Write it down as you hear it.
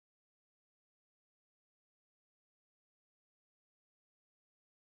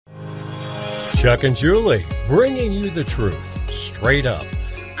Chuck and Julie, bringing you the truth, straight up.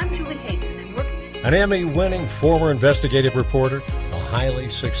 I'm Julie Hayden. I'm working An Emmy-winning former investigative reporter, a highly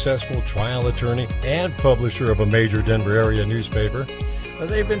successful trial attorney, and publisher of a major Denver area newspaper.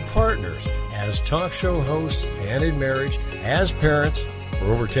 They've been partners as talk show hosts and in marriage, as parents for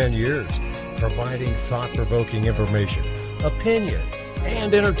over 10 years, providing thought-provoking information, opinion,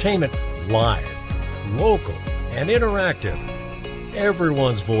 and entertainment live, local, and interactive.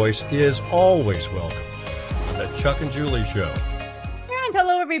 Everyone's voice is always welcome on the Chuck and Julie Show. And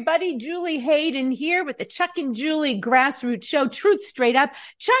hello, everybody. Julie Hayden here with the Chuck and Julie Grassroots Show, Truth Straight Up.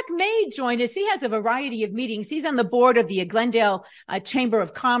 Chuck may join us. He has a variety of meetings. He's on the board of the Glendale Chamber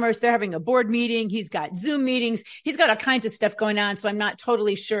of Commerce. They're having a board meeting. He's got Zoom meetings. He's got all kinds of stuff going on. So I'm not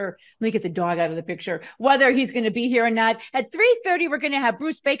totally sure. Let me get the dog out of the picture, whether he's going to be here or not. At 3:30, we're going to have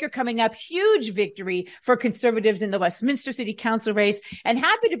Bruce Baker coming up. Huge victory for conservatives in the Westminster City Council race. And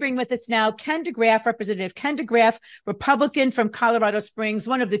happy to bring with us now Ken DeGraaf, Representative Ken DeGraaf, Republican from Colorado Springs,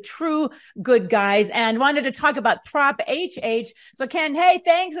 one of the true good guys, and wanted to talk about Prop HH. So Ken, hey,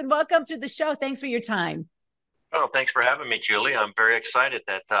 thanks and welcome to the show. Thanks for your time. Well, thanks for having me, Julie. I'm very excited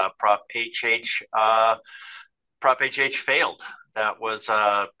that Prop HH failed. That was,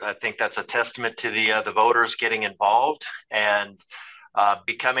 I think that's a testament to the voters getting involved and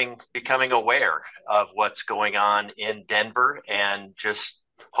becoming aware of what's going on in Denver, and just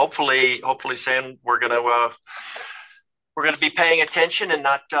hopefully saying we're going to be paying attention and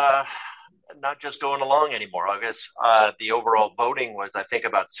not just going along anymore. I guess the overall voting was, I think,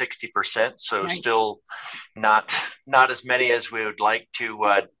 about 60%, so right. Still not as many as we would like to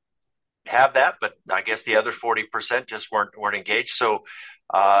have that, but I guess the other 40% just weren't engaged. So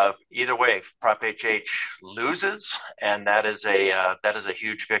either way, Prop HH loses, and that is a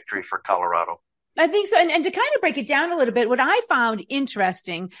huge victory for Colorado. I think so. And to kind of break it down a little bit, what I found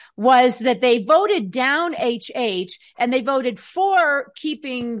interesting was that they voted down HH and they voted for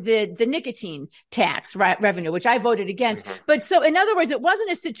keeping the nicotine tax revenue, which I voted against. Mm-hmm. But so in other words, it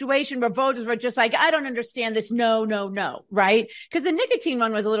wasn't a situation where voters were just like, I don't understand this. No, right? Because the nicotine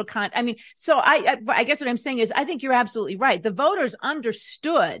one was a little so I guess what I'm saying is I think you're absolutely right. The voters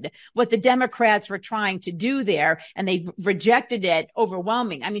understood what the Democrats were trying to do there, and they rejected it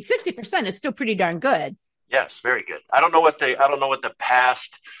overwhelming. I mean, 60% is still pretty darn good. Yes, very good. I don't know what the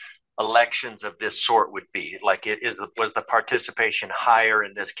past elections of this sort would be like. Was the participation higher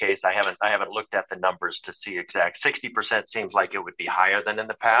in this case? I haven't looked at the numbers to see exact. 60% seems like it would be higher than in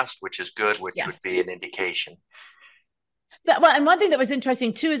the past, which is good, which would be an indication. Well, and one thing that was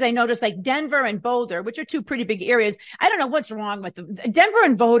interesting too is I noticed like Denver and Boulder, which are two pretty big areas. I don't know what's wrong with them. Denver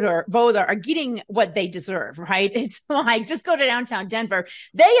and Boulder are getting what they deserve, right? It's like, just go to downtown Denver.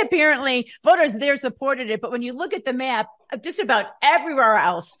 They apparently, voters there supported it. But when you look at the map, just about everywhere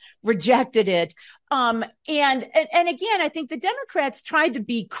else rejected it. And again, I think the Democrats tried to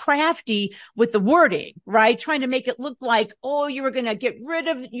be crafty with the wording, right? Trying to make it look like, oh, you were going to get rid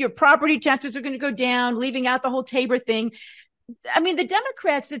of your property taxes are going to go down, leaving out the whole Tabor thing. I mean, the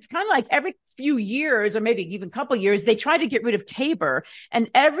Democrats, it's kind of like every few years or maybe even a couple of years, they try to get rid of Tabor. And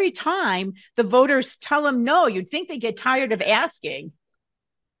every time the voters tell them no, you'd think they get tired of asking.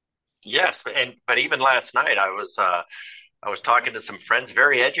 Yes. But even last night, I was talking to some friends,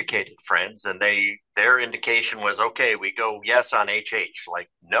 very educated friends, and their indication was, okay, we go yes on HH. Like,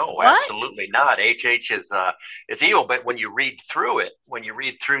 no, what? Absolutely not. HH is evil. But when you read through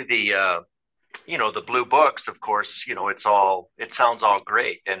the the blue books, of course, it sounds all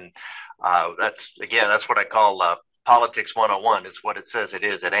great. And that's what I call politics 101 is what it says it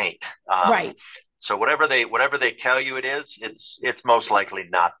is. It ain't. Right. So whatever they tell you it is, it's most likely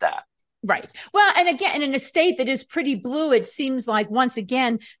not that. Right. Well, and again, in a state that is pretty blue, it seems like once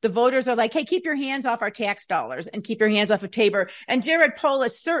again, the voters are like, hey, keep your hands off our tax dollars and keep your hands off of Tabor. And Jared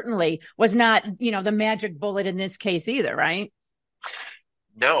Polis certainly was not, the magic bullet in this case either, right?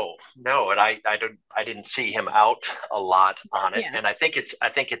 No. And I didn't see him out a lot on it. Yeah. And I think it's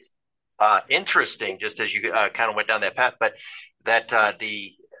interesting, just as you kind of went down that path, but that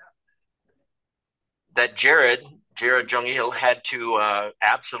Jared Jung-il had to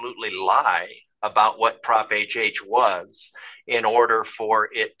absolutely lie about what Prop HH was in order for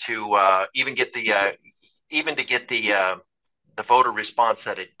it to even get the voter response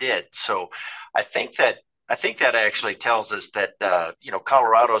that it did. So I think that actually tells us that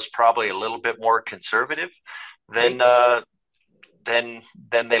Colorado is probably a little bit more conservative than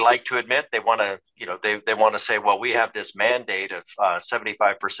they like to admit. They want to they want to say, well, we have this mandate of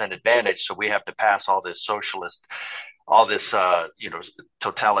 75% advantage, so we have to pass all this socialist, all this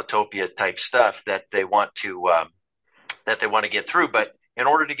totalitopia type stuff that they want to get through. But in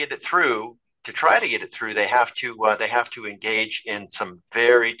order to get it through, to try to get it through, they have to engage in some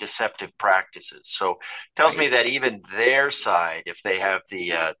very deceptive practices. So it tells me that even their side, if they have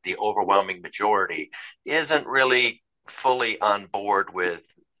the overwhelming majority, isn't really fully on board with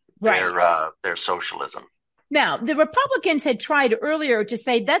their socialism. Now, the Republicans had tried earlier to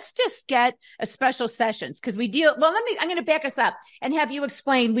say, let's just get a special sessions because I'm going to back us up and have you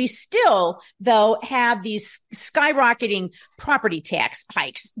explain. We still, though, have these skyrocketing property tax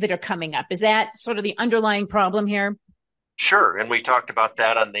hikes that are coming up. Is that sort of the underlying problem here? Sure. And we talked about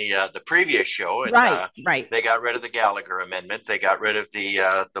that on the previous show. And, right. They got rid of the Gallagher Amendment. They got rid of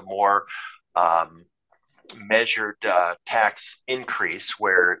the more measured tax increase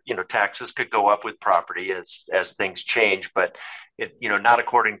where taxes could go up with property as things change, but not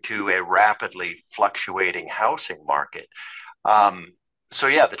according to a rapidly fluctuating housing market. So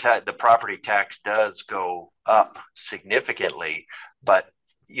yeah, the property tax does go up significantly, but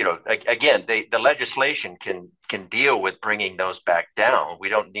again, the legislation can deal with bringing those back down. We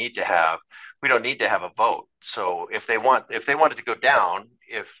don't need to have a vote. So if they want it to go down,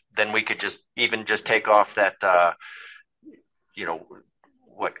 then we could just take off that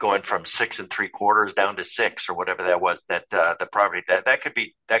going from 6 3/4 down to 6 or whatever that was, that the property that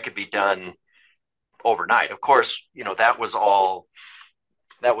could be done overnight. Of course, that was all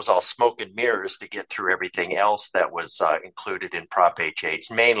smoke and mirrors to get through everything else that was included in Prop HH,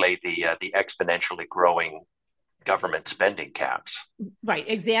 mainly the exponentially growing government spending caps. Right,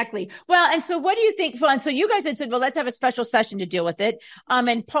 exactly. Well, and so what do you think? And so you guys had said, well, let's have a special session to deal with it.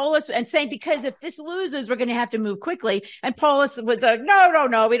 And Polis and saying, because if this loses, we're going to have to move quickly. And Polis was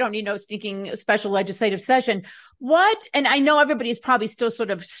no, we don't need no stinking special legislative session. And I know everybody's probably still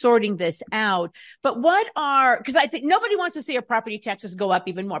sort of sorting this out, but because I think nobody wants to see our property taxes go up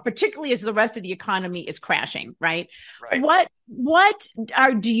even more, particularly as the rest of the economy is crashing, right? Right. What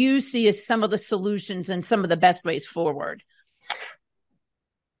do you see as some of the solutions and some of the best ways forward?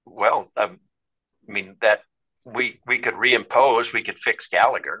 Well, that we could reimpose, we could fix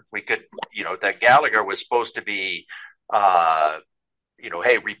Gallagher. We could, that Gallagher was supposed to be,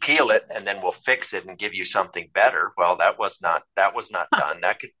 hey, repeal it and then we'll fix it and give you something better. Well, that was not done.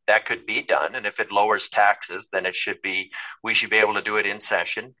 That could be done. And if it lowers taxes, then we should be able to do it in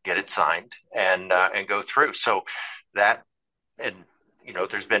session, get it signed and go through. So that, and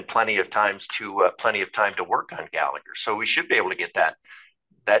there's been plenty of time to work on Gallagher. So we should be able to get that.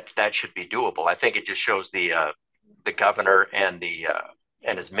 That should be doable. I think it just shows the governor and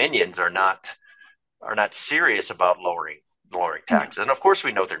his minions are not serious about lowering taxes. And of course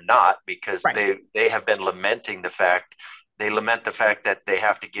we know they're not, because they have been lamenting the fact that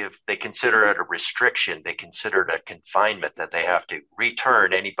they consider it a restriction. They consider it a confinement that they have to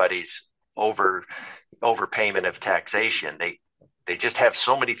return anybody's overpayment of taxation. They just have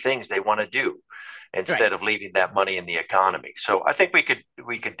so many things they want to do instead of leaving that money in the economy. So I think we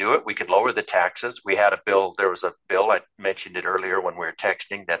could do it. We could lower the taxes. We had a bill. There was a bill, I mentioned it earlier when we were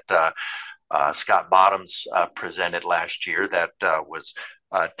texting, that Scott Bottoms presented last year that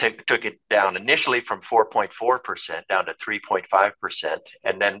took it down initially from 4.4% down to 3.5%.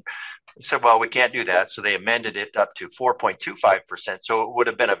 And then said, well, we can't do that. So they amended it up to 4.25%. So it would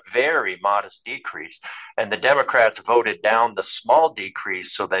have been a very modest decrease. And the Democrats voted down the small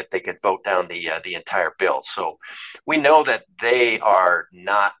decrease so that they could vote down the entire bill. So we know that the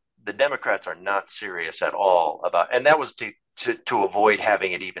Democrats are not serious at all about, and that was to avoid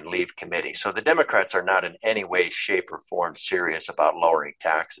having it even leave committee. So the Democrats are not in any way, shape, or form serious about lowering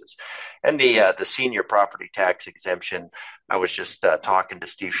taxes. And the senior property tax exemption, I was just talking to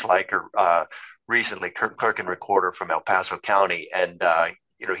Steve Schleicher recently, clerk and recorder from El Paso County, and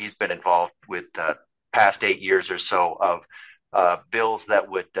he's been involved with past 8 years or so of bills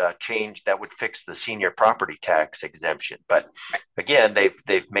that would fix the senior property tax exemption. But again,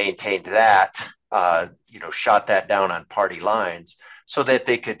 they've maintained that. Shot that down on party lines so that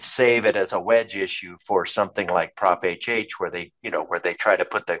they could save it as a wedge issue for something like Prop HH, where they try to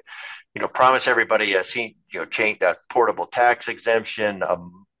put promise everybody a portable tax exemption,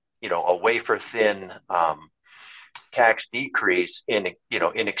 a wafer thin tax decrease in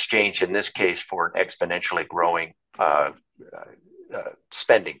exchange, in this case, for an exponentially growing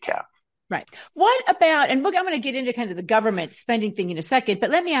spending cap. Right. What about, and I'm going to get into kind of the government spending thing in a second, but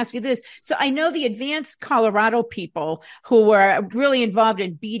let me ask you this. So I know the Advanced Colorado people who were really involved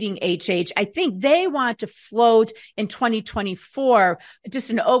in beating HH, I think they want to float in 2024 just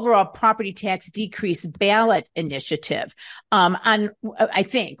an overall property tax decrease ballot initiative. I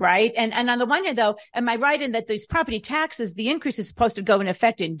think, right? And on the one hand, though, am I right in that these property taxes, the increase is supposed to go in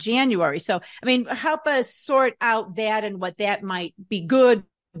effect in January? So, help us sort out that and what that might be good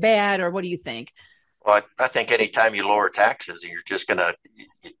bad, or what do you think? Well, I think anytime you lower taxes, you're just going to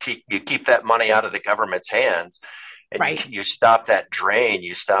you keep that money out of the government's hands, and Right. you stop that drain.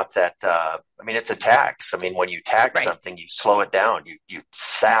 You stop that. I mean, it's a tax. I mean, when you tax Right. something, you slow it down. You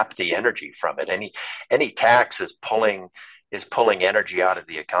sap the energy from it. Any tax is pulling energy out of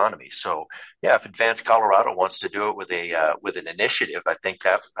the economy. So yeah, if Advanced Colorado wants to do it with an initiative, I think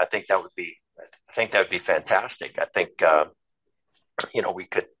that would be fantastic. I think we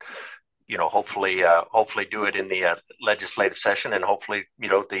could hopefully do it in the legislative session, and hopefully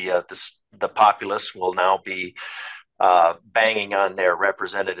the populace will now be banging on their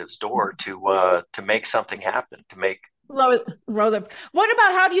representatives' door to make something happen, to make. What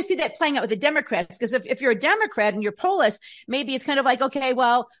about, how do you see that playing out with the Democrats? Because if you're a Democrat and you're pollist, maybe it's kind of like, so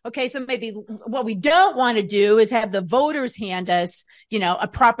maybe what we don't want to do is have the voters hand us, a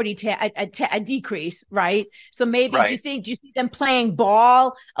property a decrease, right? So maybe Right. do you see them playing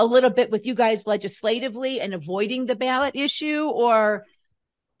ball a little bit with you guys legislatively and avoiding the ballot issue, or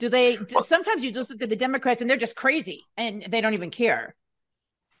do they? Sometimes you just look at the Democrats and they're just crazy and they don't even care.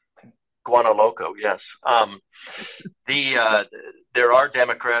 Guana Loco, yes. There are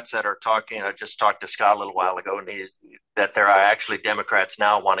Democrats that are talking. I just talked to Scott a little while ago, and that there are actually Democrats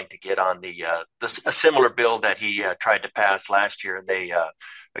now wanting to get on a similar bill that he tried to pass last year. And they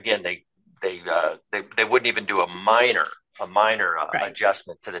wouldn't even do a minor Right.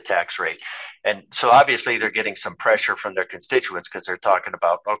 adjustment to the tax rate. And so obviously they're getting some pressure from their constituents, because they're talking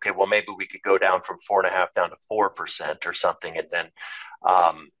about, okay, well, maybe we could go down from 4.5% down to 4% or something, and then.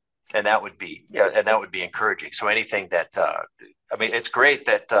 And that would be encouraging. So anything that it's great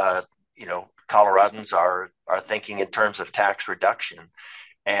that Coloradans are thinking in terms of tax reduction,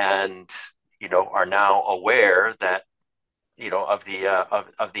 and are now aware that of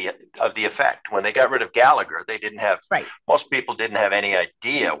the effect. When they got rid of Gallagher, they didn't have. Right. Most people didn't have any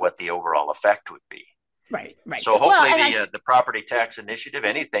idea what the overall effect would be. Right. So hopefully the property tax initiative,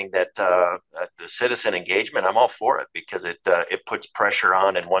 anything that the citizen engagement, I'm all for it, because it puts pressure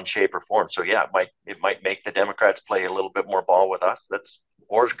on in one shape or form. So yeah, it might make the Democrats play a little bit more ball with us.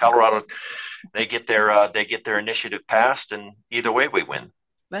 Or Colorado, they get their initiative passed, and either way we win.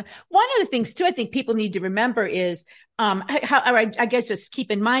 One of the things too, I think people need to remember is I guess just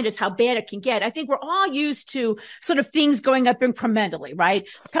keep in mind is how bad it can get. I think we're all used to sort of things going up incrementally, right?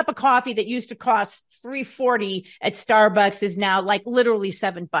 A cup of coffee that used to cost $3.40 at Starbucks is now like literally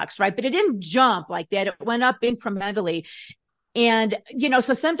 $7, right? But it didn't jump like that. It went up incrementally. And,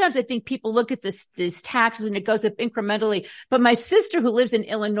 so sometimes I think people look at these taxes and it goes up incrementally. But my sister, who lives in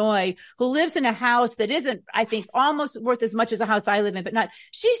Illinois, who lives in a house that isn't, I think, almost worth as much as a house I live in, but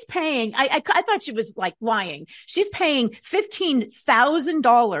she's paying, I thought she was like lying. She's paying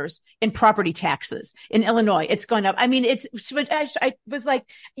 $15,000 in property taxes in Illinois. It's gone up. I mean, I was like,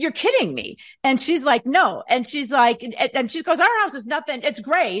 you're kidding me. And she's like, no. And she's like, and she goes, our house is nothing. It's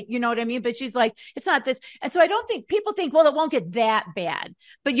great. You know what I mean? But she's like, it's not this. And so I don't think people think, well, it won't get that bad.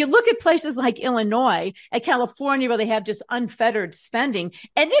 But you look at places like Illinois and California, where they have just unfettered spending,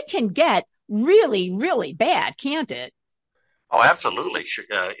 and it can get really, really bad, can't it? Oh, absolutely.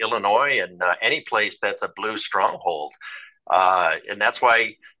 Illinois and any place that's a blue stronghold. And that's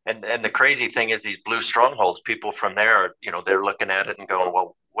why, and the crazy thing is, these blue strongholds, people from there, they're looking at it and going,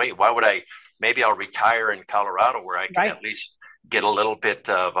 well, wait, maybe I'll retire in Colorado, where I can Right. at least get a little bit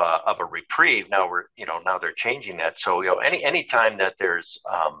of a reprieve. Now now they're changing that. So, any time that there's,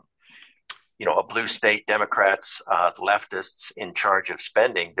 a blue state, Democrats, leftists in charge of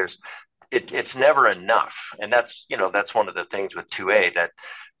spending, it's never enough. And that's one of the things with 2A, that,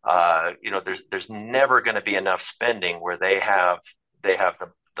 there's never going to be enough spending where they have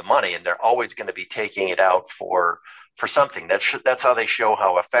the money, and they're always going to be taking it out for something. That's how they show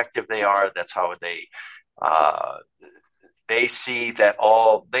how effective they are. That's how they see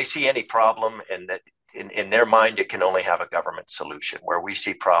any problem, and that in their mind, it can only have a government solution. Where we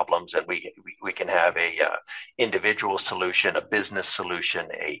see problems, and we can have a individual solution, a business solution,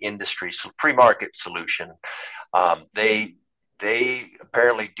 a industry, free market solution. They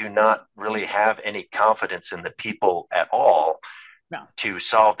apparently do not really have any confidence in the people at all. No. To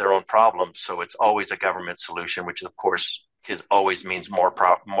solve their own problems. So it's always a government solution, which of course always means more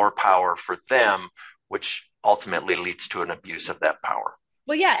power for them, which ultimately leads to an abuse of that power.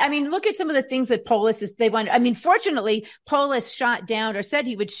 Well, yeah. I mean, look at some of the things that Polis is, they want. I mean, fortunately, Polis shot down or said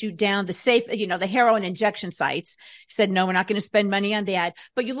he would shoot down the safe, the heroin injection sites. He said, no, we're not going to spend money on that.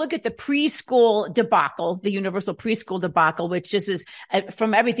 But you look at the preschool debacle, the universal preschool debacle, which just is,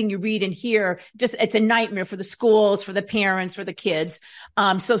 from everything you read and hear, just it's a nightmare for the schools, for the parents, for the kids.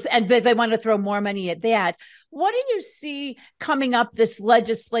 And they want to throw more money at that. What do you see coming up this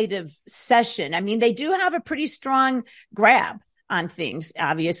legislative session? I mean, they do have a pretty strong grab on things,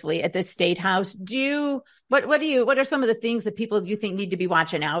 obviously, at the state house. What are some of the things that people you think need to be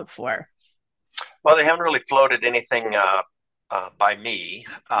watching out for? Well, they haven't really floated anything by me.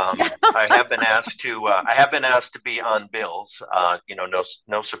 I have been asked to be on bills.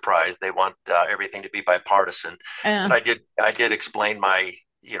 No surprise. They want everything to be bipartisan. And I did explain my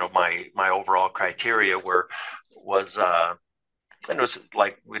overall criteria and it was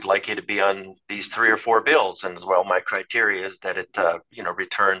like, we'd like you to be on these 3 or 4 bills. And as well, my criteria is that it,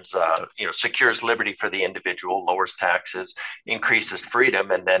 returns, secures liberty for the individual, lowers taxes, increases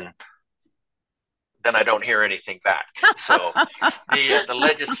freedom, and then I don't hear anything back. So the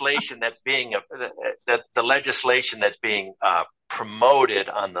legislation that's being promoted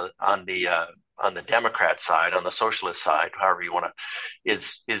on the Democrat side, on the socialist side, however you want to,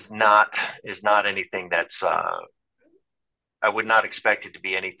 is not anything that's I would not expect it to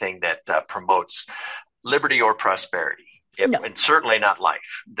be anything that promotes liberty or prosperity, and certainly not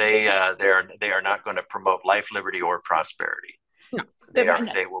life. They are not going to promote life, liberty, or prosperity. No,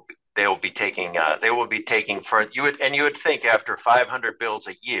 they will be taking for you would think after 500 bills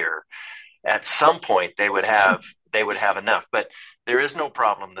a year, at some point they would have enough, but there is no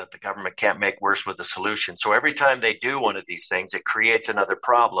problem that the government can't make worse with a solution. So every time they do one of these things, it creates another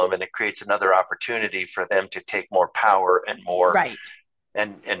problem, and it creates another opportunity for them to take more power and more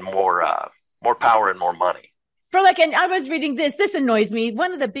more power and more money. And I was reading this annoys me.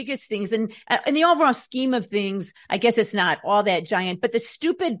 One of the biggest things, and in the overall scheme of things, I guess it's not all that giant, but the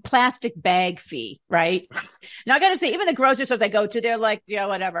stupid plastic bag fee, right? Now I got to say, even the grocery stores I go to, they're like,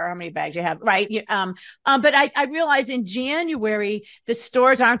 whatever, how many bags you have, right? But I realize in January, the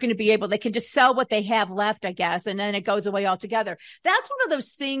stores aren't going to be able, they can just sell what they have left, I guess, and then it goes away altogether. That's one of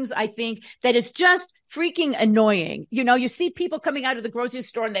those things I think that is just freaking annoying. You see people coming out of the grocery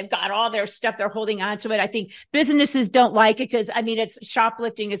store and they've got all their stuff, they're holding on to it. I think businesses don't like it because, it's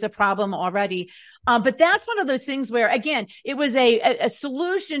shoplifting is a problem already. But that's one of those things where, again, it was a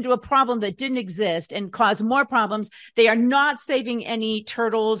solution to a problem that didn't exist and caused more problems. They are not saving any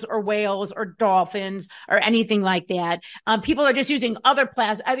turtles or whales or dolphins or anything like that. People are just using other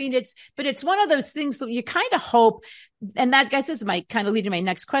plastic. It's one of those things that you kind of hope, and that, guys, this might kind of lead to my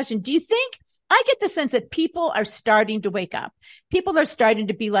next question. Do you think, I get the sense that people are starting to wake up. People are starting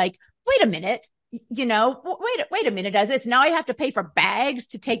to be like, wait a minute, wait a minute, does this now I have to pay for bags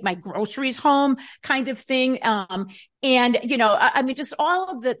to take my groceries home kind of thing. Just all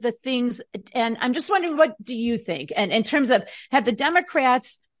of the things. And I'm just wondering, what do you think? And in terms of, have the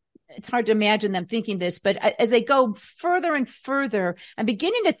Democrats, it's hard to imagine them thinking this, but as they go further and further, I'm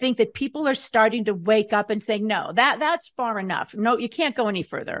beginning to think that people are starting to wake up and saying, no, that's far enough. No, you can't go any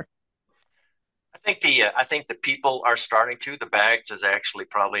further. I think the people are starting to. The bags is actually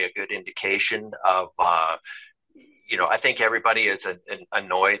probably a good indication of, I think everybody is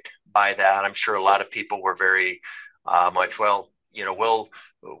annoyed by that. I'm sure a lot of people were very much, we'll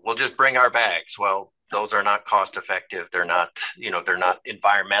just bring our bags. Well, those are not cost effective. They're not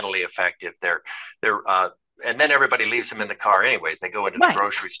environmentally effective. And then everybody leaves them in the car anyways. They go into the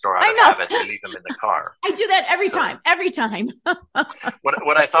grocery store out of habit. They leave them in the car. I do that every time.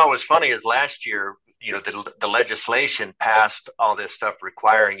 What I thought was funny is last year, the legislation passed all this stuff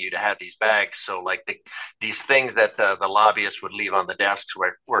requiring you to have these bags. So like these things that the lobbyists would leave on the desks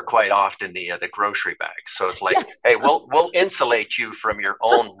were quite often the grocery bags. So it's like, hey, we'll insulate you from your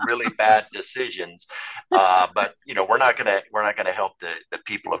own really bad decisions. But we're not gonna help the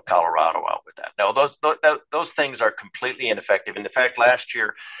people of Colorado out with that. No, those things are completely ineffective. And in fact, last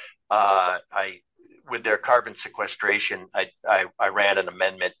year, with their carbon sequestration, I ran an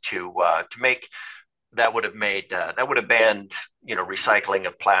amendment to make that would have banned recycling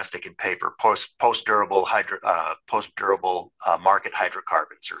of plastic and paper, post durable market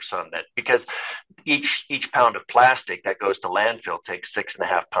hydrocarbons or something, that because each pound of plastic that goes to landfill takes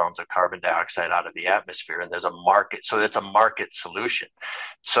 6.5 pounds of carbon dioxide out of the atmosphere, and there's a market, so it's a market solution.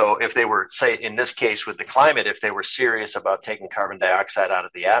 So if they were, say in this case with the climate, if they were serious about taking carbon dioxide out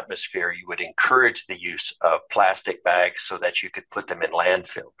of the atmosphere, you would encourage the use of plastic bags so that you could put them in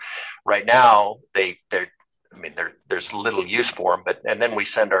landfill. Right now, there's little use for them, and then we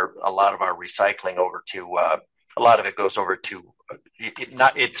send a lot of our recycling over to, a lot of it goes over to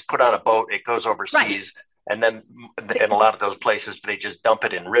it's put on a boat, it goes overseas, right. And then in a lot of those places they just dump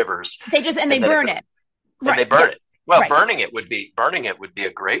it in rivers. They burn it. And they burn it. Well, burning it would be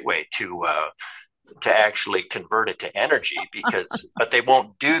a great way to actually convert it to energy, but they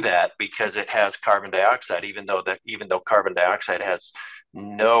won't do that because it has carbon dioxide, even though carbon dioxide has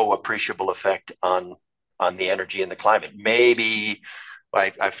no appreciable effect on the energy and the climate. Maybe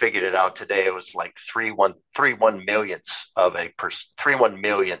I figured it out today. It was like 3 millionths of 3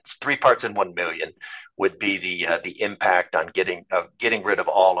 parts in 1 million would be the impact on getting rid of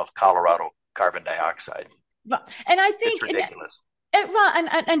all of Colorado carbon dioxide. And I think it's ridiculous.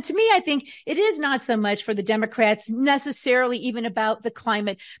 And to me, I think it is not so much for the Democrats necessarily even about the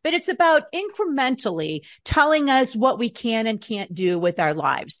climate, but it's about incrementally telling us what we can and can't do with our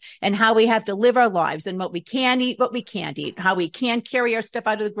lives and how we have to live our lives and what we can eat, what we can't eat, how we can carry our stuff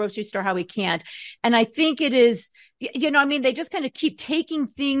out of the grocery store, how we can't. And I think it is, they just kind of keep taking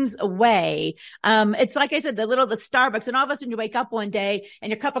things away. It's like I said, the Starbucks, and all of a sudden you wake up one day and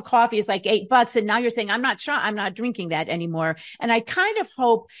your cup of coffee is like $8. And now you're saying, I'm not drinking that anymore. And I kind of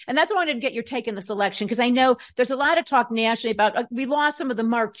hope, and that's why I wanted to get your take in this election, because I know there's a lot of talk nationally about, we lost some of the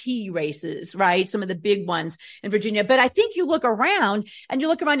marquee races, right? Some of the big ones in Virginia. But I think you look around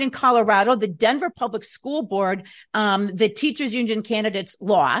in Colorado, the Denver Public School Board, the teachers union candidates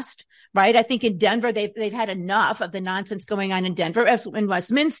lost. Right. I think in Denver, they've had enough of the nonsense going on in Denver. In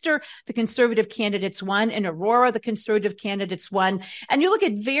Westminster, the conservative candidates won. In Aurora, the conservative candidates won. And you look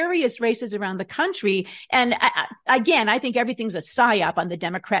at various races around the country. And I think everything's a psyop on the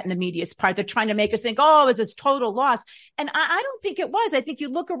Democrat and the media's part. They're trying to make us think, oh, it's this total loss. And I don't think it was. I think you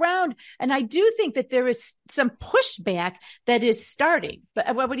look around and I do think that there is some pushback that is starting.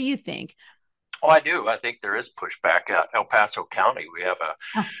 But what do you think? Oh, I do. I think there is pushback at El Paso County.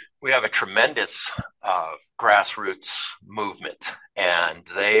 We have a tremendous grassroots movement, and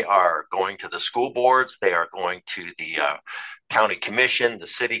they are going to the school boards. They are going to the county commission, the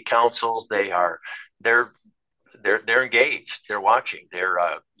city councils. They're engaged. They're watching.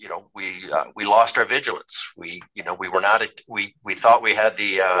 We lost our vigilance. We thought we had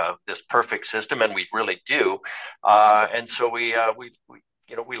this perfect system, and we really do. And so we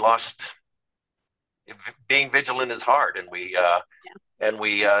lost. Being vigilant is hard, and we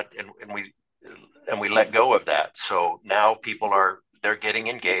let go of that. So now they're getting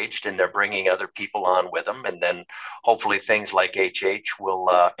engaged, and they're bringing other people on with them, and then hopefully things like HH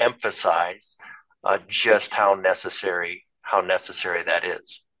will emphasize just how necessary that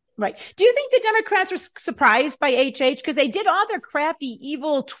is. Right. Do you think the Democrats were surprised by HH because they did all their crafty,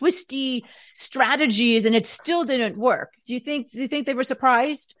 evil, twisty strategies, and it still didn't work? Do you think they were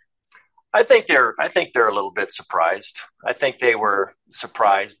surprised? I think they're a little bit surprised. I think they were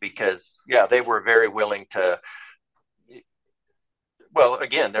surprised because, they were very willing to. Well,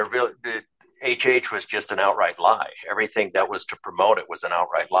 again, the HH was just an outright lie. Everything that was to promote it was an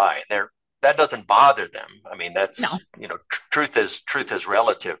outright lie. That doesn't bother them. I mean, that's truth is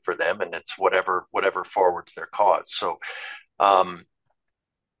relative for them, and it's whatever forwards their cause. So, I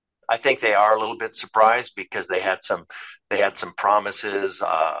think they are a little bit surprised because they had some promises.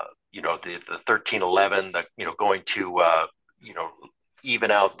 The 1311, going to,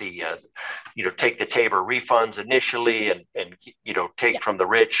 even out the, take the Tabor refunds initially and take from the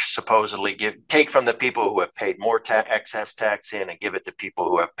rich, supposedly take from the people who have paid more excess tax in and give it to people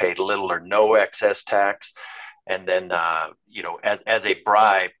who have paid little or no excess tax. And then, as a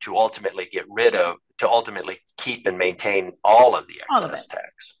bribe to ultimately keep and maintain all of the excess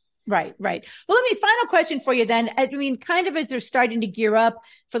tax. Right. Well, final question for you then. I mean, kind of as they're starting to gear up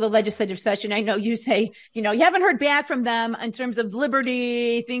for the legislative session, I know you say, you haven't heard back from them in terms of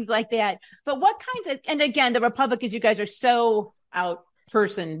liberty, things like that. But what kinds of, and again, the Republicans, you guys are so out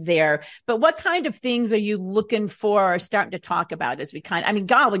person there, but what kind of things are you looking for or starting to talk about as we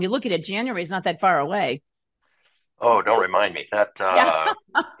God, when you look at it, January is not that far away. Oh, don't remind me that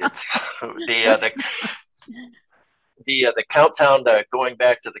it's the countdown to going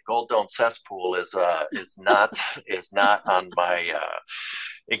back to the Gold Dome cesspool is not on my.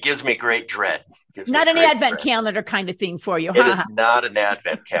 It gives me great dread. Not an advent calendar kind of thing for you. It is not an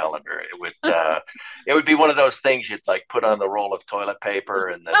advent calendar. It would be one of those things you'd like put on the roll of toilet paper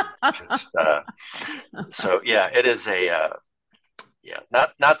and then just. So it is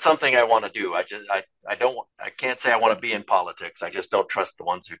not something I want to do. I can't say I want to be in politics. I just don't trust the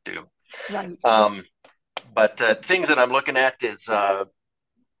ones who do. Right. But things that I'm looking at is I'm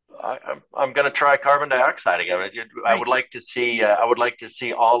going to try carbon dioxide again. Right. I would like to see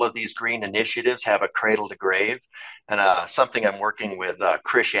all of these green initiatives have a cradle to grave, and something I'm working with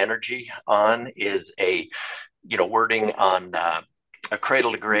Krish Energy on is a wording on a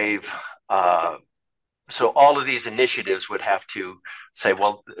cradle to grave. So all of these initiatives would have to say,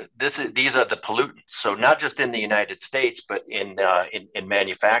 well, these are the pollutants. So not just in the United States, but in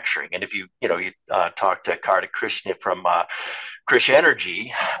manufacturing. And if you talk to Kartik Krishna from Krish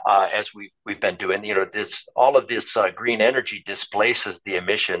Energy, as we've been doing, all of this green energy displaces the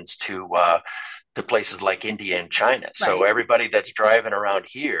emissions to places like India and China. Right. So everybody that's driving around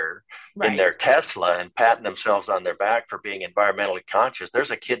here in their Tesla and patting themselves on their back for being environmentally conscious,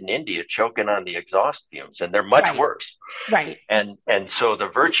 there's a kid in India choking on the exhaust fumes, and they're much worse. Right. And so the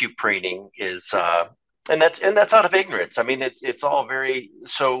virtue preening is, and that's out of ignorance. I mean, it's all very,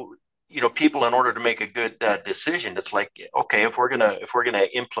 so, people, in order to make a good decision, it's like, okay, if we're gonna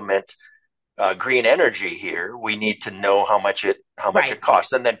implement green energy here, we need to know how much it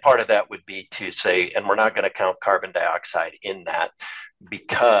costs, and then part of that would be to say, and we're not going to count carbon dioxide in that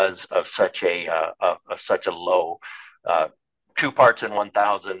because of such a low 2 parts in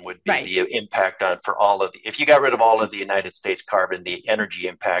 1,000 would be the impact for all of the. If you got rid of all of the United States carbon, the energy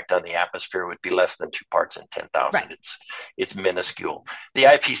impact on the atmosphere would be less than 2 parts in 10,000. Right. It's minuscule. The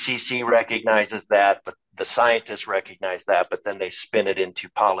IPCC recognizes that, but the scientists recognize that, but then they spin it into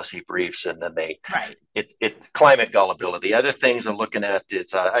policy briefs, and then climate gullibility. Other things I'm looking at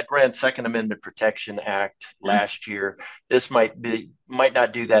is I ran Second Amendment Protection Act last year. This might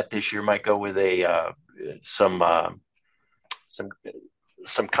not do that this year. Might go with some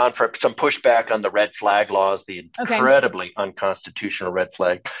pushback on the red flag laws, the incredibly unconstitutional red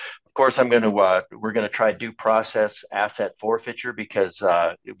flag. Of course, we're going to try due process asset forfeiture, because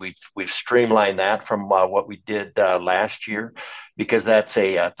we've streamlined that from what we did last year, because that's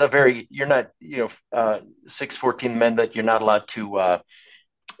it's a very, 614 Amendment, you're not allowed to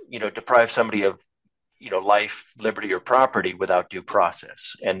deprive somebody of life, liberty, or property without due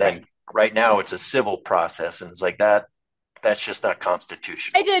process. And then right now it's a civil process, and it's like that's just not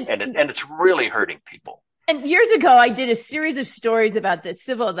constitutional. I did, and it's really hurting people. And years ago, I did a series of stories about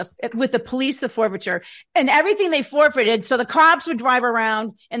with the police, the forfeiture, and everything they forfeited. So the cops would drive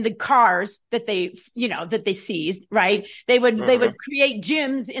around in the cars that they seized, right? They would create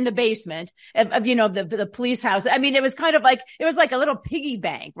gyms in the basement of the police house. I mean, it was kind of like, it was like a little piggy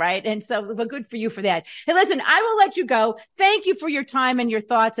bank, right? And so, well, good for you for that. Hey, listen, I will let you go. Thank you for your time and your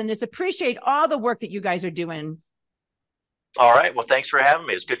thoughts on this. Appreciate all the work that you guys are doing. All right. Well, thanks for having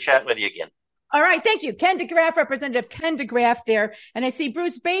me. It was good chatting with you again. All right. Thank you. Ken DeGraaf, Representative Ken DeGraaf there. And I see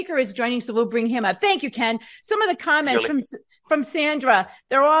Bruce Baker is joining, so we'll bring him up. Thank you, Ken. Some of the comments from Sandra,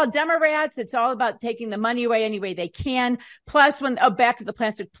 they're all Democrats. It's all about taking the money away any way they can. Plus, back to the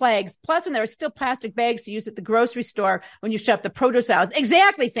plastic plagues. Plus, when there are still plastic bags to use at the grocery store when you shop at the produce aisles.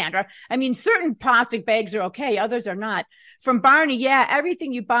 Exactly, Sandra. I mean, certain plastic bags are okay. Others are not. From Barney,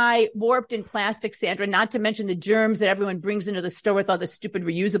 everything you buy warped in plastic, Sandra, not to mention the germs that everyone brings into the store with all the stupid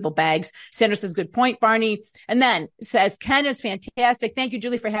reusable bags. Sandra says, good point, Barney. And then says, Ken is fantastic. Thank you,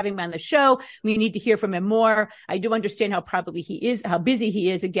 Julie, for having me on the show. We need to hear from him more. I do understand how busy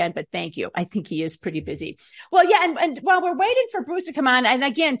he is again, but thank you. I think he is pretty busy. Well, and while we're waiting for Bruce to come on, and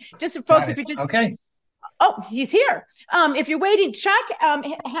again, just for folks, if you're just... Okay. Oh, he's here. If you're waiting, Chuck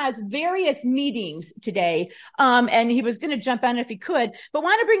has various meetings today, and he was going to jump on if he could, but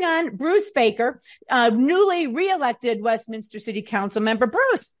want to bring on Bruce Baker, newly reelected Westminster City Council member.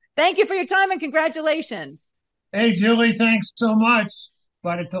 Bruce, thank you for your time and congratulations. Hey, Julie, thanks so much.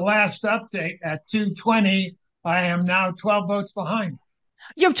 But at the last update at 2:20, I am now 12 votes behind.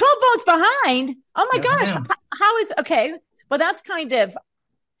 You're 12 votes behind? Oh, my gosh. How is, okay, well, that's kind of...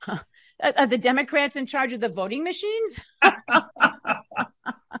 Are the Democrats in charge of the voting machines?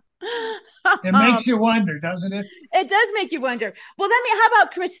 It makes you wonder, doesn't it? It does make you wonder. Well, how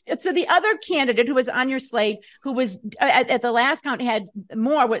about Chris? So the other candidate who was on your slate, who was at the last count had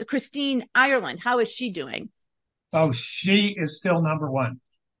more, with Christine Ireland. How is she doing? Oh, she is still number one.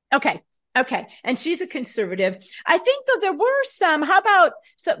 Okay. And she's a conservative. I think, though, there were some,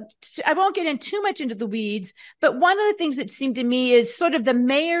 I won't get in too much into the weeds, but one of the things that seemed to me is sort of the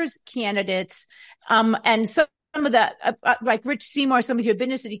mayor's candidates, and some of the, like Rich Seymour, some of you have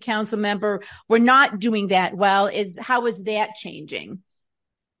been a city council member, were not doing that well. How is that changing?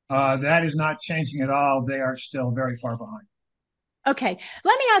 That is not changing at all. They are still very far behind. Okay.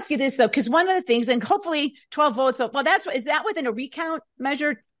 Let me ask you this, though, because one of the things, and hopefully 12 votes, is that within a recount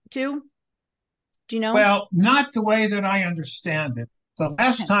measure too? Do you know? Well, not the way that I understand it. The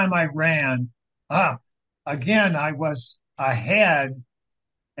last time I ran, again, I was ahead.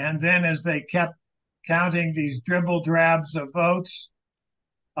 And then as they kept counting these dribble drabs of votes,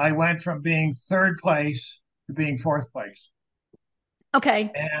 I went from being third place to being fourth place.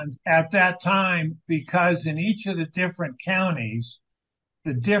 Okay. And at that time, because in each of the different counties,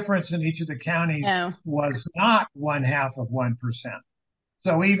 the difference in each of the counties Oh, was not 1/2 of 1%.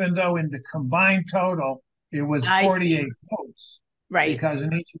 So even though in the combined total, it was I 48 see. votes, Right. because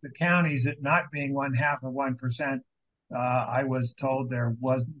in each of the counties, it not being 1/2 of 1%, I was told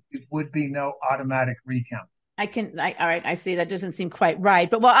it would be no automatic recount. All right. I see. That doesn't seem quite right,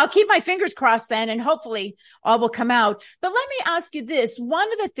 but well, I'll keep my fingers crossed then, and hopefully all will come out. But let me ask you this.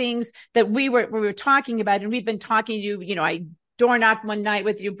 One of the things that we were talking about, and we've been talking to you, I door knocked one night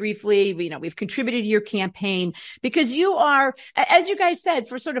with you briefly. We've contributed to your campaign because you are, as you guys said,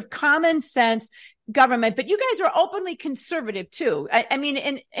 for sort of common sense government, but you guys are openly conservative too. I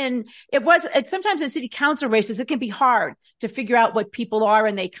mean, and sometimes in city council races, it can be hard to figure out what people are,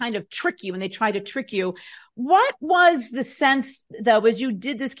 and they kind of trick you and they try to trick you. What was the sense, though, as you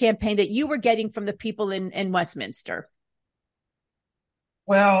did this campaign, that you were getting from the people in Westminster?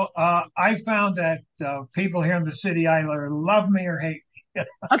 Well, I found that people here in the city either love me or hate me.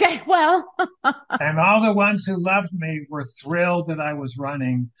 Okay, well, And all the ones who loved me were thrilled that I was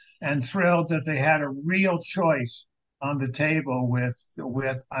running and thrilled that they had a real choice on the table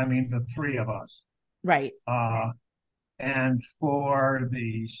I mean, the three of us. right. Uh, and for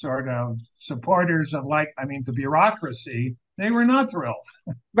the sort of supporters of the bureaucracy, they were not thrilled.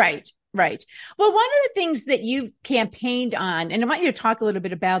 Right, right. Well, one of the things that you've campaigned on, and I want you to talk a little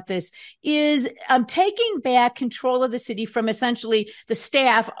bit about this, is taking back control of the city from essentially the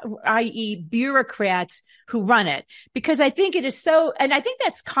staff, i.e., bureaucrats who run it. Because I think it is so, and I think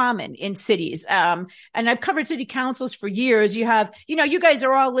that's common in cities. And I've covered city councils for years. You have, you guys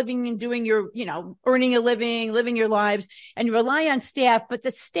are all living and doing your, earning a living, living your lives, and you rely on staff. But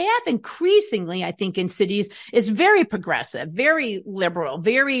the staff increasingly, I think, in cities is very progressive, very liberal,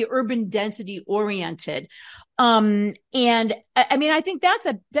 very urban density oriented. And I mean, I think that's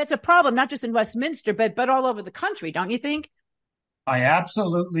a problem, not just in Westminster, but all over the country, don't you think? I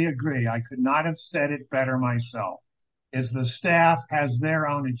absolutely agree. I could not have said it better myself. Is the staff has their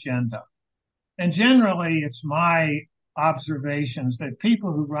own agenda. And generally, it's my observations that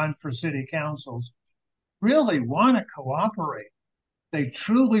people who run for city councils really want to cooperate. They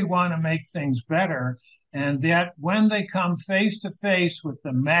truly want to make things better. And that when they come face to face with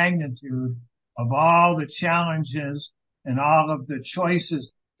the magnitude of all the challenges and all of the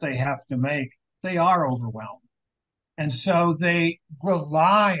choices they have to make, they are overwhelmed. And so they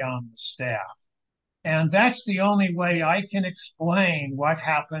rely on the staff. And that's the only way I can explain what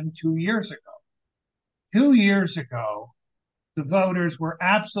happened 2 years ago. 2 years ago, the voters were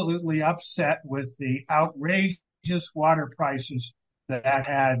absolutely upset with the outrageous water prices that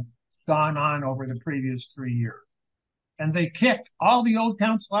had gone on over the previous 3 years. And they kicked all the old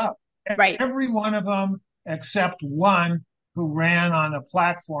council out. Right. Every one of them except one who ran on a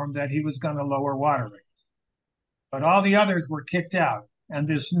platform that he was going to lower water rates. But all the others were kicked out. And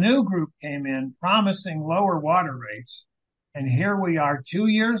this new group came in promising lower water rates. And here we are 2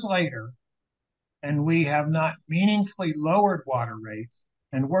 years later, and we have not meaningfully lowered water rates.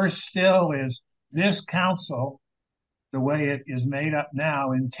 And worse still is this council, the way it is made up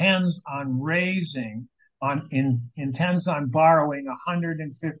now, intends on borrowing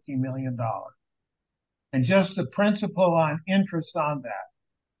 $150 million. And just the principal on interest on that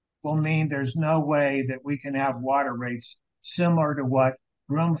will mean there's no way that we can have water rates similar to what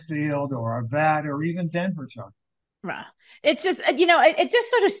Broomfield or Arvada or even Denver charge. It's just, it just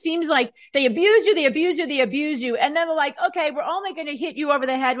sort of seems like they abuse you, they abuse you, they abuse you. And then they're like, okay, we're only going to hit you over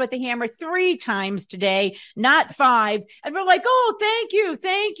the head with a hammer 3 times today, not 5. And we're like, oh, thank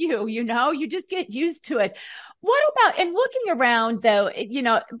you. You just get used to it. What about, and looking around though,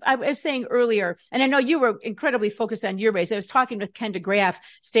 I was saying earlier, and I know you were incredibly focused on your race. I was talking with Ken DeGraaf,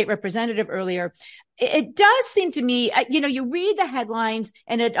 state representative, earlier. It does seem to me, you read the headlines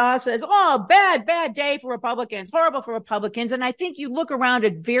and it all says, oh, bad day for Republicans, horrible for Republicans. And I think you look around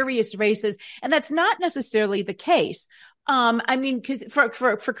at various races and that's not necessarily the case. I mean, because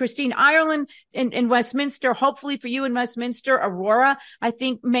for Christine Ireland in Westminster, hopefully for you in Westminster, Aurora, I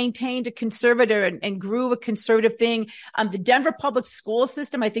think maintained a conservative and grew a conservative thing. The Denver public school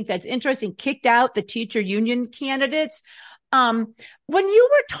system, I think that's interesting, kicked out the teacher union candidates. When you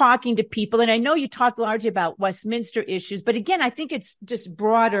were talking to people, and I know you talked largely about Westminster issues, but again, I think it's just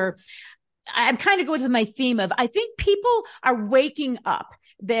broader. I'm kind of going with my theme of, I think people are waking up.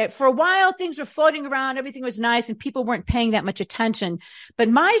 That for a while, things were floating around, everything was nice, and people weren't paying that much attention. But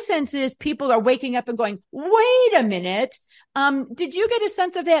my sense is people are waking up and going, wait a minute. Did you get a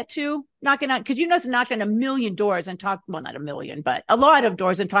sense of that too? Knocking on, because you must have knocked on a million doors and talked, well, not a million, but a lot of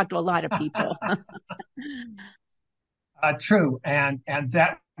doors and talked to a lot of people. True, and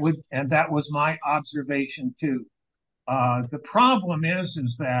that was my observation too. The problem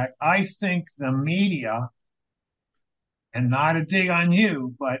is that I think the media, and not a dig on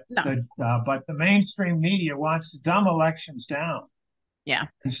you, but No. the mainstream media wants to dumb elections down. Yeah.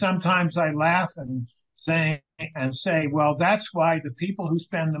 And sometimes I laugh and say, well, that's why the people who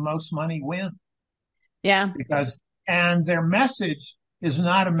spend the most money win. Yeah. And their message is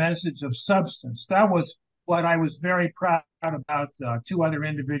not a message of substance. That was what I was very proud about two other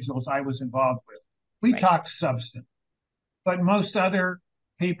individuals I was involved with. We talked substance, but most other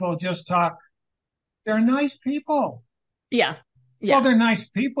people just talk. They're nice people. Yeah. Well, they're nice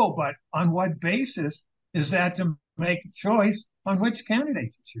people, but on what basis is that to make a choice on which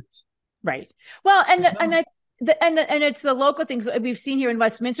candidate to choose? Right. Well, and it's the local things we've seen here in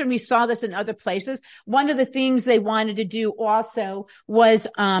Westminster, and we saw this in other places. One of the things they wanted to do also was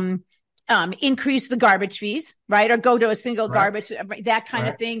increase the garbage fees, right? Or go to a single garbage, that kind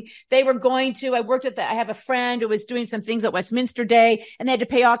of thing. They were going to, I have a friend who was doing some things at Westminster Day, and they had to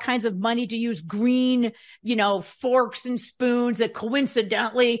pay all kinds of money to use green, forks and spoons that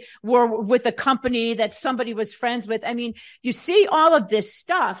coincidentally were with a company that somebody was friends with. I mean, you see all of this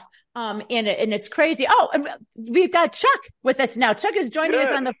stuff. And it's crazy. Oh, and we've got Chuck with us now. Chuck is joining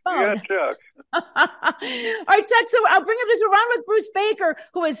us on the phone. Yeah, Chuck. All right, Chuck. So I'll bring him just around with Bruce Baker,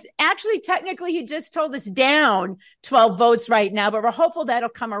 who is actually technically, he just told us down 12 votes right now, but we're hopeful that'll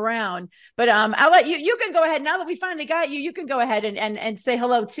come around. But I'll let you can go ahead now that we finally got you. You can go ahead and say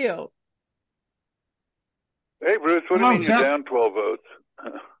hello too. Hey, Bruce, what do you mean you're down 12 votes?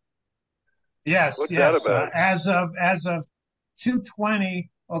 Yes. What's that about? As of 2:20.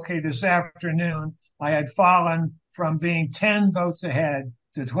 Okay, this afternoon, I had fallen from being 10 votes ahead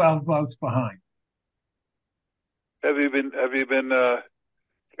to 12 votes behind. Have you been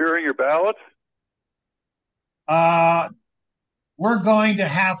curing your ballots? We're going to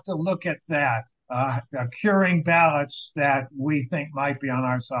have to look at that, curing ballots that we think might be on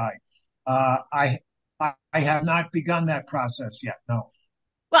our side. I have not begun that process yet. No.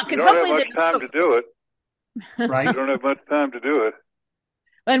 Well, because hopefully you don't have much time to do it. Right. You don't have much time to do it.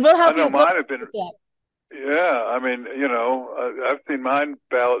 And we'll help you. I know mine have been. Yeah, I mean, I've seen mine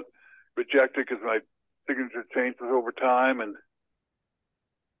ballot rejected because my signature changes over time, and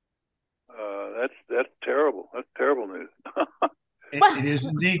that's terrible. That's terrible news. It is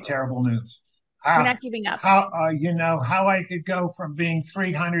indeed terrible news. We're not giving up. How I could go from being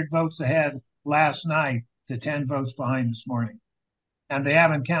 300 votes ahead last night to 10 votes behind this morning, and they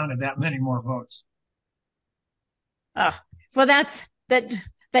haven't counted that many more votes. Well, that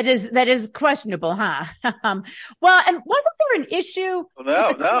is questionable, huh? Well, and wasn't there an issue?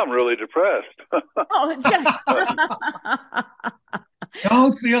 Well, now I'm really depressed.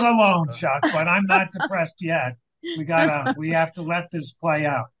 Don't feel alone, Chuck, but I'm not depressed yet. We have to let this play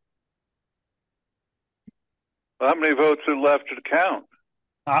out. How many votes are left to count?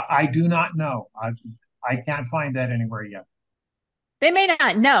 I do not know. I can't find that anywhere yet. They may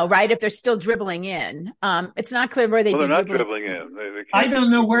not know, right? If they're still dribbling in, it's not clear where they're not dribbling in. I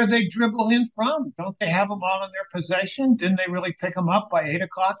don't know where they dribble in from. Don't they have them all in their possession? Didn't they really pick them up by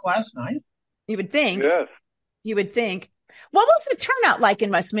 8:00 last night? You would think. Yes. You would think. What was the turnout like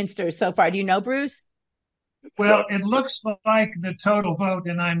in Westminster so far? Do you know, Bruce? Well, it looks like the total vote,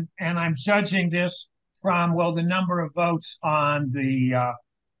 and I'm judging this from the number of votes on the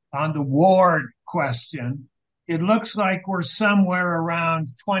ward question. It looks like we're somewhere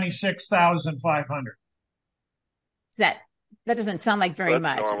around 26,500. That doesn't sound like very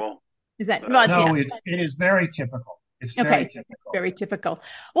much. Normal. Is that no? It is very typical. It's very typical. Very typical.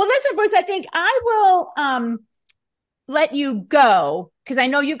 Well, listen, Bruce, I think I will let you go because I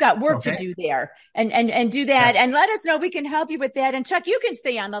know you've got work to do there and do that and let us know. We can help you with that. And Chuck, you can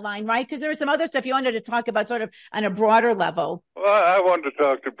stay on the line, right? Because there was some other stuff you wanted to talk about sort of on a broader level. Well, I wanted to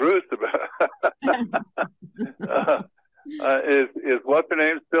talk to Bruce about is what's her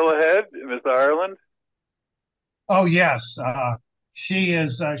name still ahead, Miss Ireland? Oh yes, she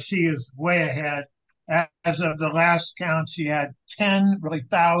is way ahead. As of the last count, she had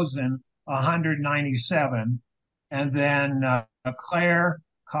 10,197, and then Claire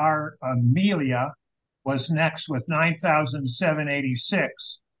Amelia was next with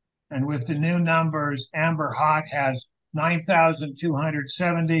 9,786, and with the new numbers, Amber Hott has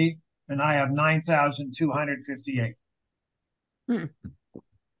 9,270, and I have 9,258.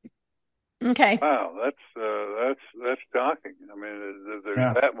 Okay. Wow, that's shocking. I mean,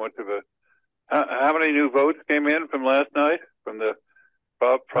 there's that much of a. How many new votes came in from last night from the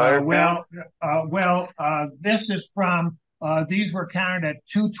prior? This is from. These were counted at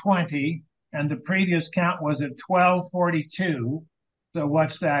 2:20, and the previous count was at 12:42. So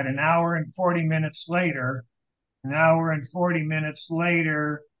what's that? An hour and 40 minutes later. An hour and 40 minutes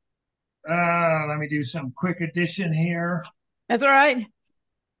later. Let me do some quick addition here. That's all right.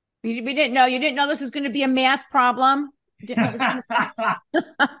 We didn't know. You didn't know this was going to be a math problem. And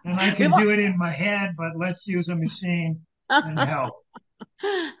I can do it in my head, but let's use a machine and help.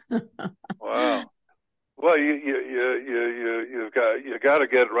 Wow. Well, you got to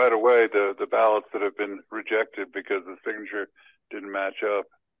get right away the ballots that have been rejected because the signature didn't match up.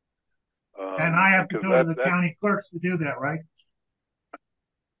 And I have to go to the county clerks to do that, right?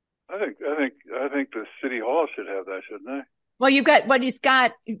 I think the city hall should have that, shouldn't they? Well, you've got what he's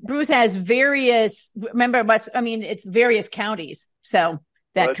got. Bruce has various. Remember, it's various counties. So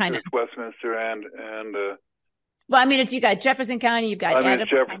that kind of Westminster and. Well, I mean, you got Jefferson County. You've got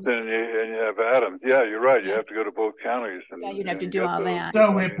Adams Jefferson, County. and you have Adams. Yeah, you're right. You have to go to both counties. Yeah, you'd have to do all that.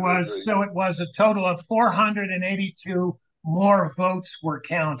 So it was a total of 482 more votes were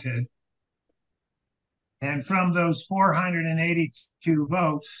counted. And from those 482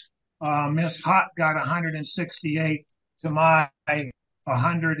 votes, Miss Hott got 168 to my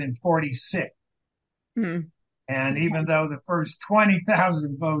 146. And even though the first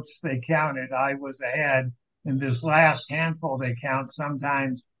 20,000 votes they counted, I was ahead. In this last handful they count,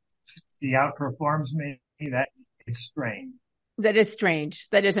 sometimes he outperforms me. It's strange. That is strange.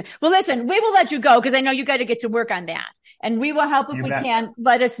 That is. Well, listen, we will let you go because I know you got to get to work on that. And we will help if we can.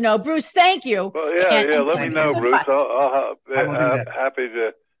 Let us know. Bruce, thank you. Well, let me know, Bruce. I'll happy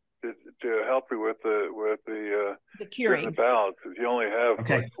to help you with the curing the ballots, because you only have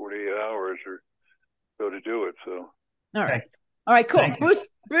like 48 hours or so to do it. So all right, cool. Bruce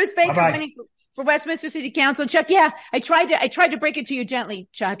Baker winning for Westminster City Council. Chuck, yeah, I tried to break it to you gently,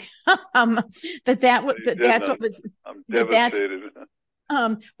 Chuck. that's what was. I'm devastated.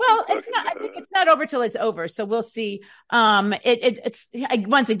 Well, it's not. I think it's not over till it's over. So we'll see. It's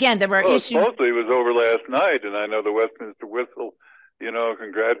once again there were issues. Supposedly it was over last night, and I know the Westminster Whistle,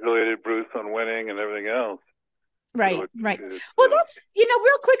 congratulated Bruce on winning and everything else. Right, so right. Well, that's,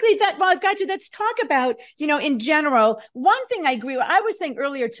 real quickly while I've got you, let's talk about, in general, one thing I agree with. I was saying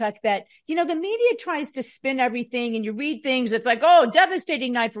earlier, Chuck, that, the media tries to spin everything and you read things. It's like, oh,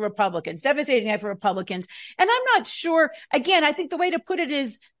 devastating night for Republicans. And I'm not sure. Again, I think the way to put it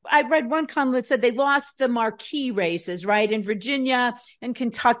is I read one column that said they lost the marquee races, right? In Virginia and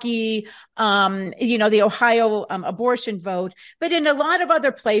Kentucky, the Ohio abortion vote. But in a lot of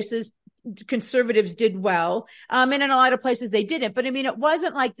other places, conservatives did well. And in a lot of places they didn't. But I mean, it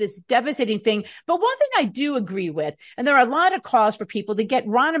wasn't like this devastating thing. But one thing I do agree with, and there are a lot of calls for people to get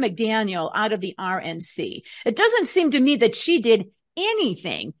Ronna McDaniel out of the RNC. It doesn't seem to me that she did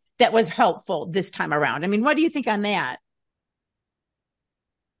anything that was helpful this time around. I mean, what do you think on that?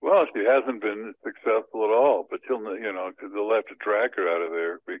 Well, she hasn't been successful at all, but she'll, because they'll have to drag her out of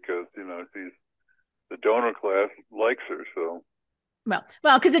there because, the donor class likes her, so.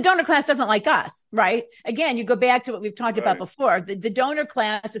 Well, because the donor class doesn't like us, right? Again, you go back to what we've talked about before. The donor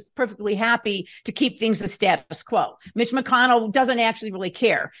class is perfectly happy to keep things the status quo. Mitch McConnell doesn't actually really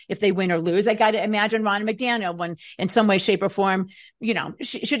care if they win or lose. I got to imagine Ronna McDaniel, when in some way, shape, or form,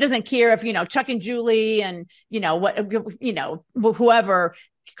 she doesn't care if Chuck and Julie and whoever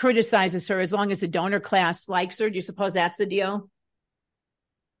criticizes her, as long as the donor class likes her. Do you suppose that's the deal?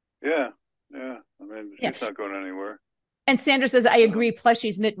 Yeah. I mean, she's not going anywhere. And Sanders says, I agree. Plus,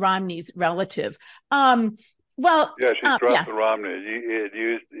 she's Mitt Romney's relative. Yeah, she dropped the Romney.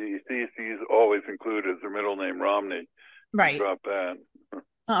 She's always included as her middle name, Romney. Right. Drop that.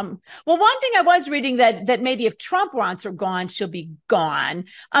 Well, one thing I was reading that maybe if Trump wants her gone, she'll be gone.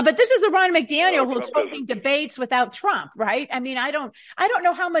 But this is a Ronna McDaniel who's holding debates without Trump, right? I mean, I don't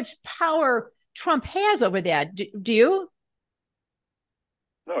know how much power Trump has over that. Do you?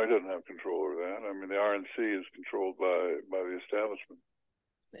 No, he doesn't have control over that. I mean, the RNC is controlled by the establishment.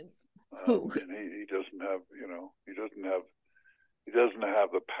 And he doesn't have, he doesn't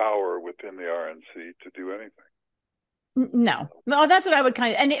have the power within the RNC to do anything. No, that's what I would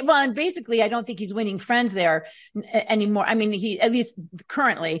and basically, I don't think he's winning friends there anymore. I mean, he, at least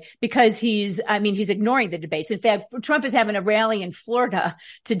currently, because he's ignoring the debates. In fact, Trump is having a rally in Florida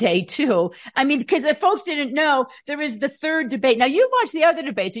today too. I mean, because if folks didn't know, there is the third debate. Now, you've watched the other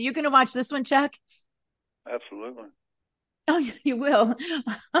debates. Are you going to watch this one, Chuck? Absolutely. Oh, you will.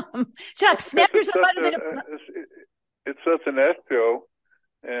 Chuck, snap yourself out of the. It's such an S show,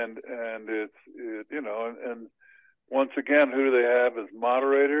 and it's and once again, who do they have as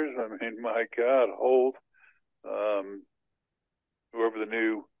moderators? I mean, my God, Holt, whoever the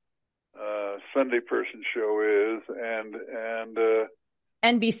new Sunday person show is, and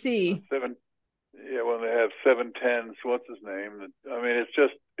NBC. when they have 710s, what's his name? I mean,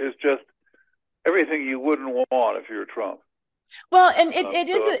 it's just everything you wouldn't want if you're Trump. Well, and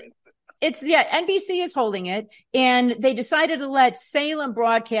it's NBC is holding it, and they decided to let Salem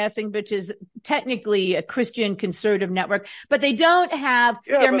Broadcasting, which is technically a Christian conservative network, but they don't have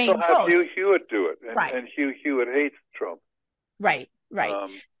their main host. Have Hugh Hewitt do it, right? And Hugh Hewitt hates Trump. Right.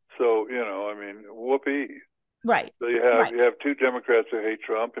 So I mean, whoopee. Right. So you have two Democrats who hate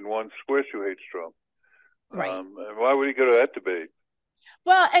Trump and one Squish who hates Trump. Right. And why would he go to that debate?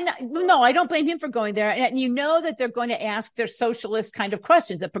 Well, and no, I don't blame him for going there. And you know that they're going to ask their socialist kind of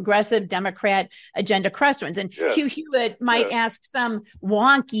questions, the progressive Democrat agenda questions. And Hugh Hewitt might ask some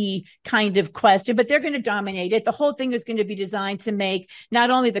wonky kind of question, but they're going to dominate it. The whole thing is going to be designed to make not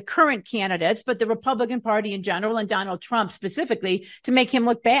only the current candidates, but the Republican Party in general and Donald Trump specifically to make him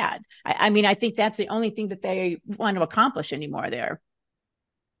look bad. I mean, I think that's the only thing that they want to accomplish anymore there.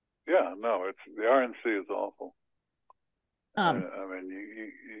 Yeah, no, the RNC is awful. I mean,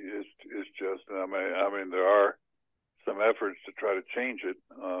 it's just. I mean, there are some efforts to try to change it,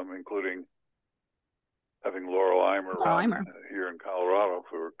 including having Laurel Eimer here in Colorado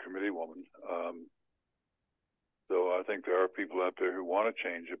for committee woman. So I think there are people out there who want to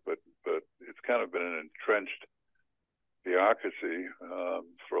change it, but it's kind of been an entrenched bureaucracy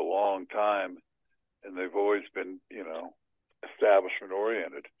for a long time, and they've always been, establishment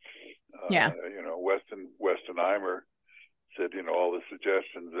oriented. Weston Eimer said, all the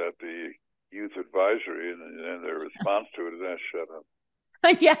suggestions at the youth advisory, and their response to it is, shut up.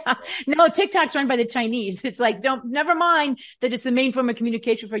 Yeah. No, TikTok's run by the Chinese. It's like, never mind that it's the main form of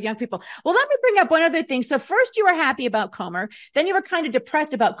communication for young people. Well, let me bring up one other thing. So first you were happy about Comer. Then you were kind of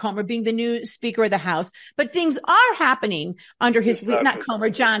depressed about Comer being the new Speaker of the House. But things are happening under his lead, not Comer,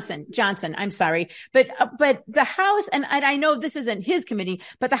 Johnson, I'm sorry. But the House, and I know this isn't his committee,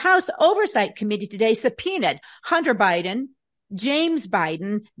 but the House Oversight Committee today subpoenaed Hunter Biden, James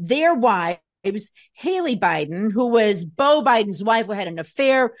Biden, their wives, Haley Biden, who was Beau Biden's wife, who had an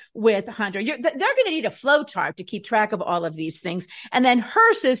affair with Hunter. They're going to need a flow chart to keep track of all of these things. And then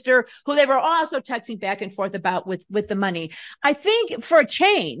her sister, who they were also texting back and forth about with the money. I think for a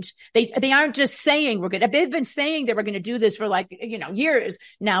change, they aren't just saying they've been saying they were going to do this for years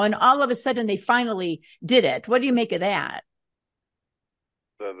now. And all of a sudden they finally did it. What do you make of that?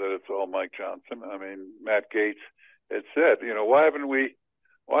 That it's all Mike Johnson. I mean, Matt Gaetz had said, why haven't we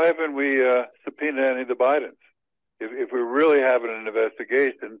subpoenaed any of the Bidens? If we're really having an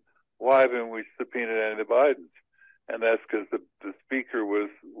investigation, why haven't we subpoenaed any of the Bidens? And that's because the speaker was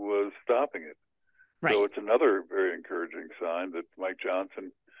stopping it. Right. So it's another very encouraging sign that Mike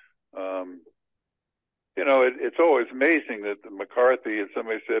Johnson, it's always amazing that McCarthy, as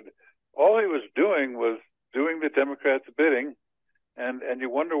somebody said, all he was doing the Democrats' bidding, and you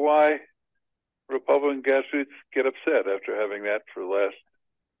wonder why Republican grassroots get upset after having that for the last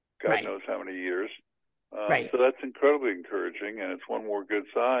God knows how many years. So that's incredibly encouraging, and it's one more good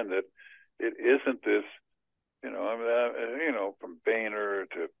sign that it isn't this, from Boehner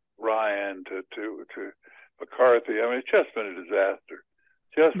to Ryan to McCarthy. I mean, it's just been a disaster.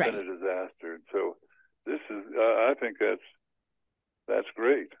 Been a disaster. And so this is, I think that's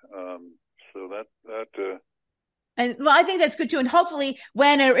great. So that. And well, I think that's good too. And hopefully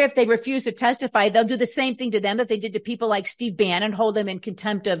when or if they refuse to testify, they'll do the same thing to them that they did to people like Steve Bannon, hold them in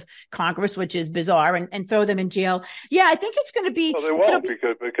contempt of Congress, which is bizarre, and throw them in jail. Yeah, I think it's going to be. Well, they won't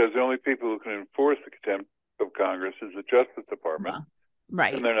because the only people who can enforce the contempt of Congress is the Justice Department. Well,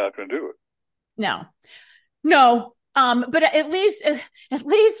 right. And they're not going to do it. No. But at least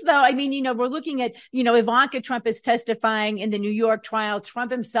though, I mean, we're looking at, Ivanka Trump is testifying in the New York trial.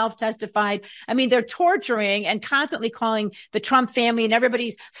 Trump himself testified. I mean, they're torturing and constantly calling the Trump family, and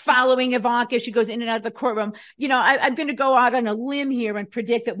everybody's following Ivanka. She goes in and out of the courtroom. I'm going to go out on a limb here and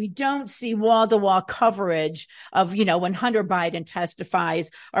predict that we don't see wall-to-wall coverage of, when Hunter Biden testifies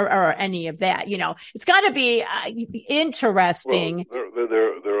or any of that. It's got to be interesting. Well,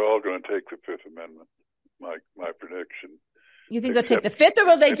 they're all going to take the Fifth Amendment. My prediction. You think they'll take the Fifth, or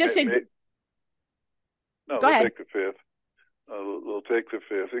will they just? No, they'll take the Fifth. They'll take the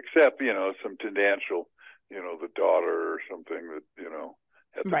Fifth, except some tendential, the daughter or something that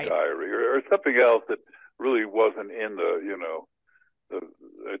had the diary or something else that really wasn't in the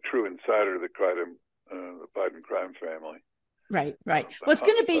true insider of the Biden crime family. Right. Well, it's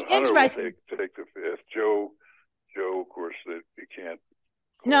going to be interesting. Take the Fifth. Joe, of course, that you can't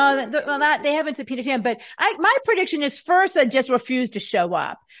No, they haven't subpoenaed him, but my prediction is first they just refuse to show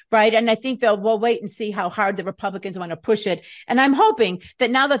up, right? And I think we'll wait and see how hard the Republicans want to push it. And I'm hoping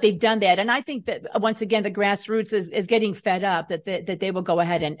that now that they've done that, and I think that once again, the grassroots is getting fed up, that they will go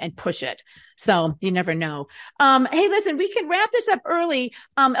ahead and push it. So you never know. Hey, listen, we can wrap this up early.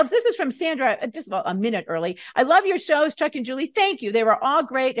 This is from Sandra, just about a minute early. I love your shows, Chuck and Julie. Thank you. They were all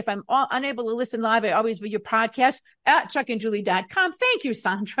great. If I'm unable to listen live, I always view your podcast at chuckandjulie.com. Thank you,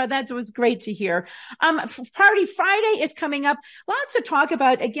 Sandra. That was great to hear. Party Friday is coming up. Lots to talk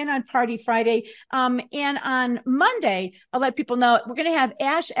about again on Party Friday. And on Monday, I'll let people know we're going to have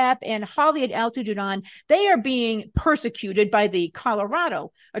Ash Epp and Holly at Altitude on. They are being persecuted by the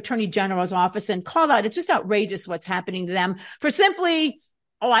Colorado Attorney General's office, and call out, it's just outrageous what's happening to them for simply,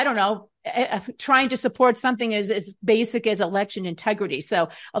 I don't know, trying to support something as basic as election integrity. So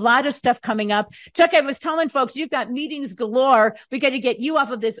a lot of stuff coming up. Chuck, I was telling folks, you've got meetings galore. We got to get you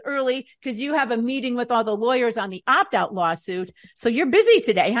off of this early because you have a meeting with all the lawyers on the opt-out lawsuit. So you're busy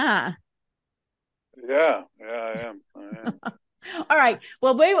today, huh? Yeah, I am. All right.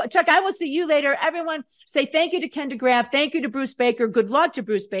 Well, Chuck, I will see you later. Everyone, say thank you to Ken DeGraaf. Thank you to Bruce Baker. Good luck to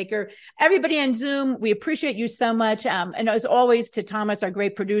Bruce Baker. Everybody on Zoom, we appreciate you so much. And as always, to Thomas, our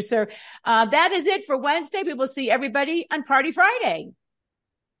great producer. That is it for Wednesday. We will see everybody on Party Friday.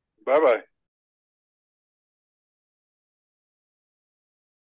 Bye-bye.